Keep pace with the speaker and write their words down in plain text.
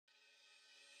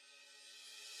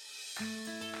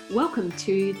Welcome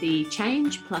to the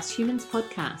Change Plus Humans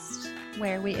podcast,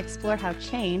 where we explore how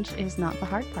change is not the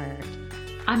hard part.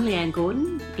 I'm Leanne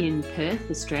Gordon in Perth,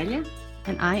 Australia.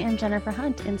 And I am Jennifer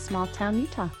Hunt in small town,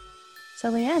 Utah.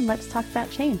 So Leanne, let's talk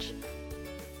about change.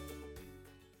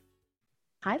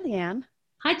 Hi, Leanne.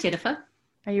 Hi, Jennifer.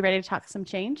 Are you ready to talk some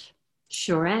change?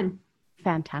 Sure am.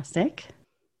 Fantastic.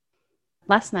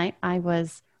 Last night, I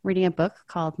was reading a book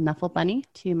called Knuffle Bunny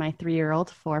to my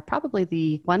 3-year-old for probably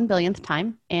the 1 billionth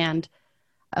time. And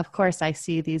of course, I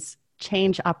see these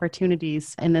change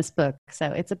opportunities in this book. So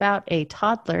it's about a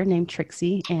toddler named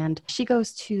Trixie, and she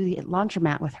goes to the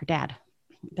laundromat with her dad.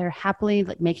 They're happily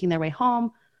making their way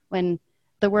home when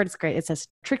the word is great. It says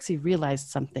Trixie realized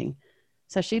something.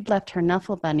 So she'd left her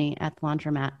Knuffle Bunny at the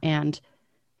laundromat. And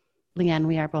Leanne,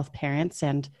 we are both parents,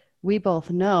 and we both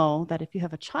know that if you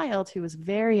have a child who is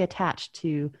very attached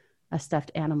to a stuffed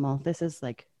animal, this is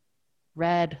like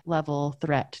red level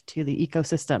threat to the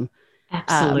ecosystem.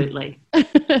 Absolutely.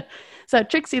 So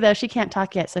Trixie, though, she can't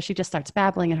talk yet. So she just starts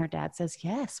babbling, and her dad says,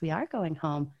 yes, we are going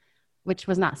home, which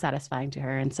was not satisfying to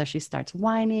her. And so she starts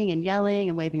whining and yelling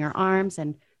and waving her arms.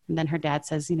 And then her dad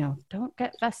says, don't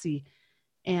get fussy.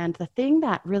 And the thing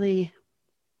that really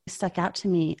stuck out to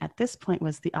me at this point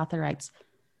was the author writes,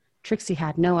 Trixie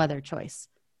had no other choice.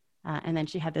 And then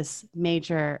she had this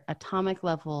major atomic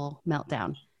level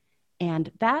meltdown.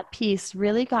 And that piece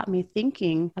really got me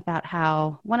thinking about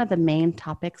how one of the main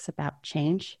topics about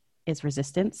change is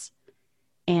resistance.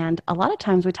 And a lot of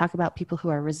times we talk about people who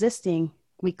are resisting,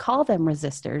 we call them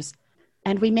resistors,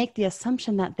 and we make the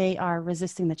assumption that they are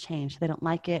resisting the change. They don't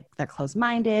like it, they're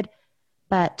closed-minded,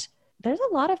 but there's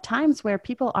a lot of times where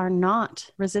people are not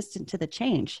resistant to the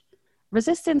change.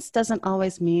 Resistance doesn't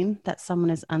always mean that someone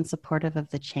is unsupportive of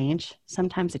the change.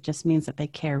 Sometimes it just means that they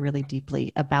care really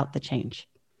deeply about the change.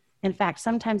 In fact,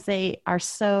 sometimes they are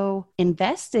so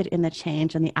invested in the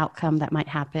change and the outcome that might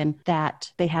happen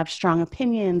that they have strong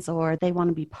opinions or they want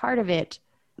to be part of it.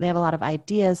 They have a lot of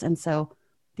ideas. And so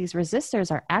these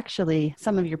resistors are actually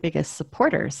some of your biggest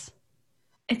supporters.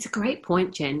 It's a great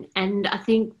point, Jen. And I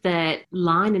think that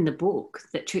line in the book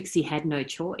that Trixie had no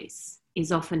choice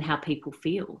is often how people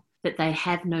feel. That they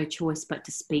have no choice but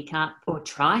to speak up or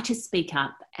try to speak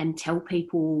up and tell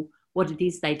people what it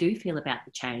is they do feel about the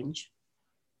change.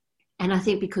 And I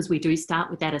think because we do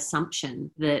start with that assumption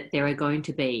that there are going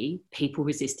to be people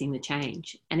resisting the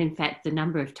change. And in fact, the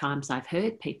number of times I've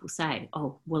heard people say,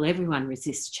 oh, well, everyone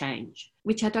resists change,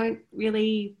 which I don't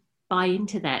really buy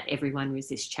into that everyone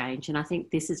resists change. And I think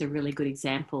this is a really good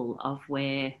example of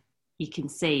where you can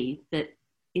see that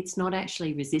it's not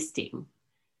actually resisting.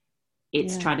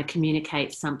 It's trying to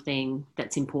communicate something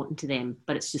that's important to them,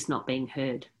 but it's just not being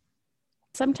heard.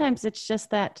 Sometimes it's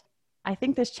just that I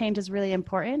think this change is really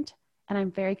important, and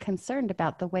I'm very concerned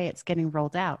about the way it's getting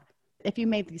rolled out. If you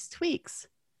made these tweaks,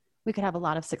 we could have a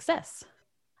lot of success.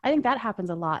 I think that happens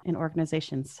a lot in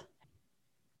organizations.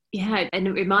 Yeah, and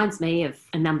it reminds me of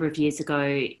a number of years ago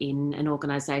in an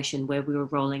organisation where we were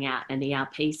rolling out an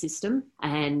ERP system,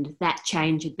 and that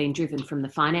change had been driven from the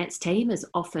finance team, as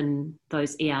often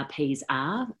those ERPs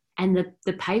are, and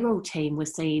the payroll team were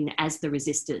seen as the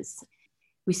resistors.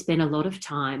 We spent a lot of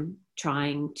time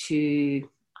trying to,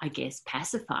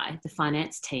 pacify the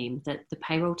finance team that the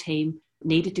payroll team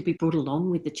needed to be brought along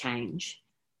with the change.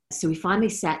 So we finally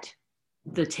sat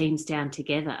the teams down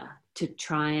together to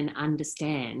try and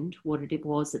understand what it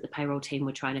was that the payroll team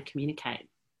were trying to communicate.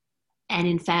 And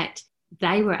in fact,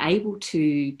 they were able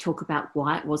to talk about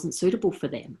why it wasn't suitable for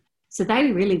them. So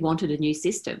they really wanted a new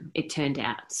system, it turned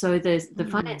out. So the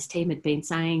finance team had been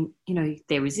saying,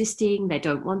 they're resisting, they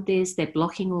don't want this, they're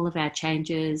blocking all of our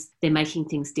changes, they're making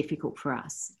things difficult for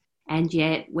us. And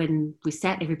yet when we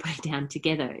sat everybody down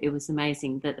together, it was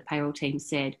amazing that the payroll team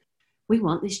said, we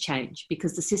want this change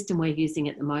because the system we're using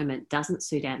at the moment doesn't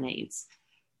suit our needs.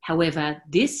 However,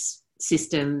 this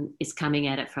system is coming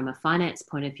at it from a finance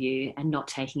point of view and not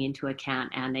taking into account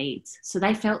our needs. So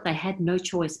they felt they had no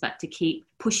choice but to keep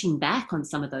pushing back on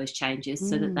some of those changes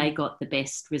so that they got the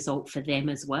best result for them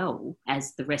as well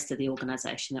as the rest of the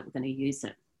organisation that were going to use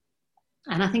it.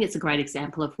 And I think it's a great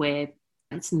example of where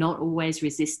it's not always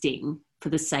resisting for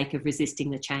the sake of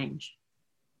resisting the change.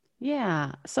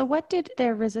 Yeah. So what did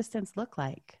their resistance look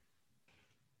like?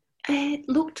 It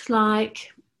looked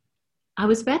like, I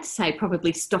was about to say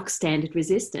probably stock standard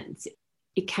resistance.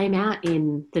 It came out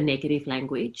in the negative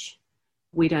language.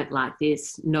 We don't like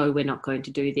this. No, we're not going to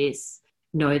do this.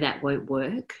 No, that won't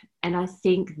work. And I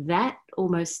think that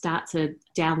almost starts a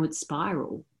downward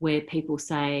spiral where people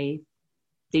say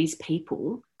these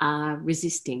people are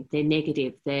resisting. They're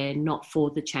negative. They're not for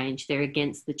the change. They're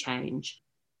against the change.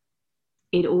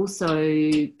 It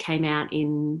also came out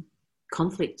in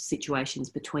conflict situations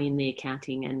between the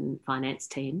accounting and finance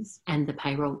teams and the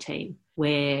payroll team,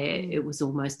 where it was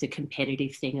almost a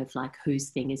competitive thing of like whose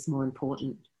thing is more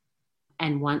important.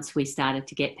 And once we started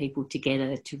to get people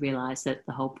together to realise that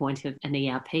the whole point of an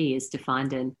ERP is to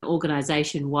find an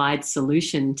organisation-wide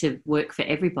solution to work for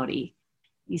everybody,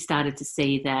 you started to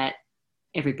see that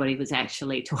everybody was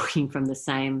actually talking from the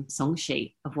same song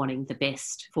sheet of wanting the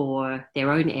best for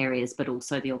their own areas, but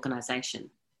also the organisation.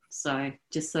 So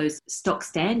just those stock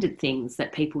standard things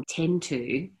that people tend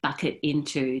to bucket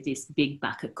into this big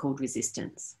bucket called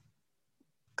resistance.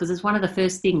 Because it's one of the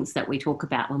first things that we talk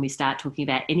about when we start talking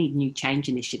about any new change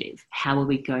initiative. How are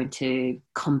we going to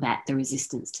combat the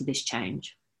resistance to this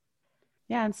change?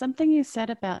 Yeah, and something you said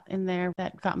about in there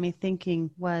that got me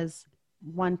thinking was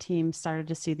one team started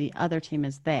to see the other team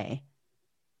as they.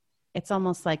 It's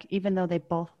almost like even though they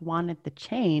both wanted the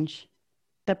change,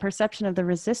 the perception of the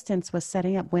resistance was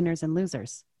setting up winners and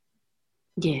losers.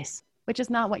 Yes. Which is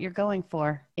not what you're going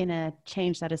for in a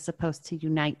change that is supposed to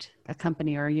unite a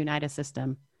company or unite a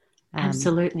system.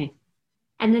 Absolutely.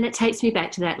 And then it takes me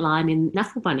back to that line in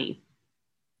Knuffle Bunny.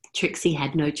 Trixie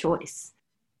had no choice.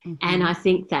 Mm-hmm. And I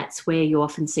think that's where you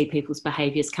often see people's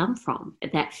behaviours come from,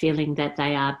 that feeling that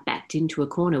they are backed into a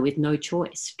corner with no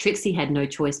choice. Trixie had no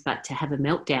choice but to have a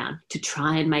meltdown, to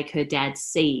try and make her dad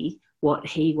see what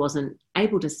he wasn't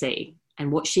able to see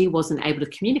and what she wasn't able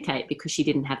to communicate because she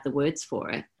didn't have the words for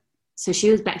it. So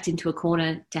she was backed into a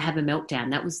corner to have a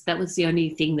meltdown. That was the only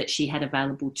thing that she had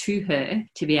available to her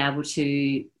to be able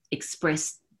to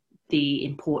express the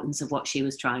importance of what she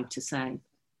was trying to say.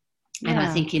 Yeah. And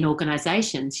I think in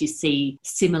organisations you see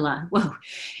similar,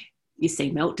 you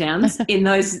see meltdowns in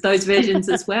those versions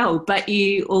as well, but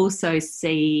you also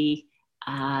see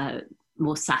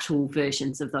more subtle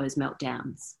versions of those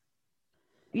meltdowns.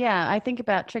 Yeah, I think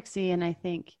about Trixie and I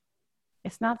think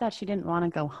it's not that she didn't want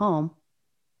to go home.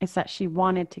 It's that she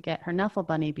wanted to get her Knuffle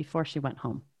Bunny before she went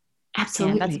home.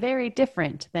 Absolutely. And that's very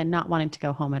different than not wanting to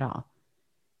go home at all.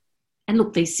 And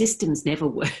look, these systems never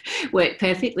work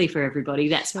perfectly for everybody.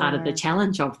 That's part of the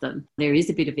challenge of them. There is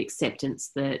a bit of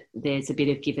acceptance that there's a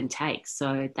bit of give and take.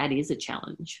 So that is a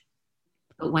challenge.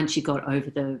 But once you got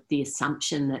over the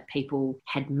assumption that people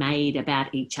had made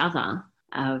about each other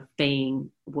of being,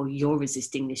 well, you're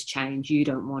resisting this change, you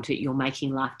don't want it, you're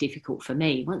making life difficult for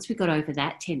me. Once we got over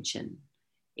that tension,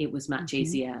 it was much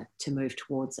easier to move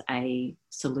towards a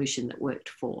solution that worked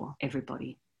for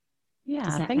everybody.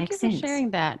 Yeah, thank you for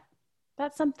sharing that.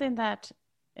 That's something that,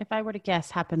 if I were to guess,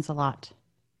 happens a lot.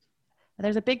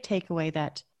 There's a big takeaway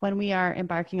that when we are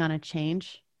embarking on a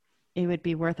change, it would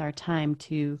be worth our time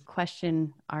to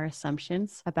question our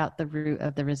assumptions about the root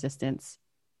of the resistance.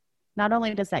 Not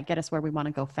only does that get us where we want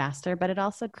to go faster, but it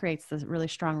also creates those really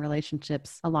strong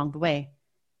relationships along the way.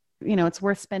 You know, it's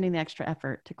worth spending the extra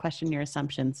effort to question your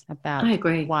assumptions about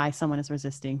why someone is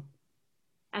resisting.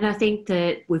 And I think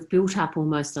that we've built up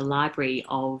almost a library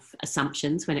of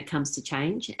assumptions when it comes to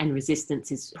change, and resistance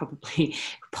is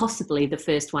possibly the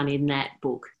first one in that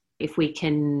book. If we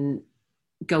can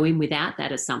go in without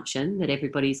that assumption that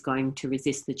everybody's going to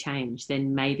resist the change,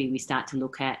 then maybe we start to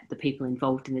look at the people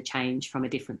involved in the change from a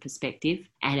different perspective,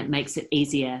 and it makes it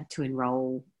easier to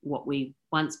enrol what we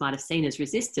once might have seen as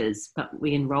resistors, but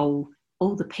we enrol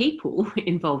all the people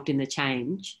involved in the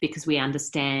change because we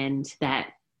understand that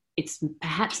it's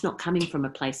perhaps not coming from a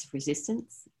place of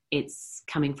resistance, it's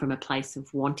coming from a place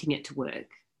of wanting it to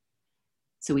work.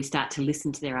 So we start to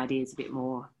listen to their ideas a bit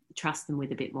more, trust them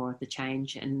with a bit more of the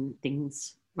change, and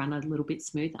things run a little bit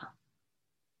smoother.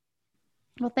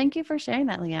 Well, thank you for sharing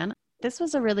that, Leanne. This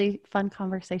was a really fun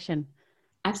conversation.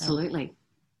 Absolutely.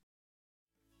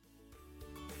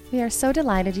 We are so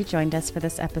delighted you joined us for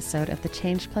this episode of the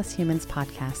Change Plus Humans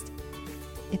podcast.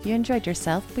 If you enjoyed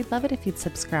yourself, we'd love it if you'd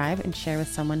subscribe and share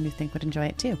with someone you think would enjoy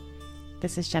it too.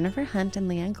 This is Jennifer Hunt and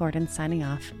Leanne Gordon signing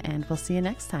off, and we'll see you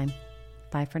next time.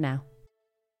 Bye for now.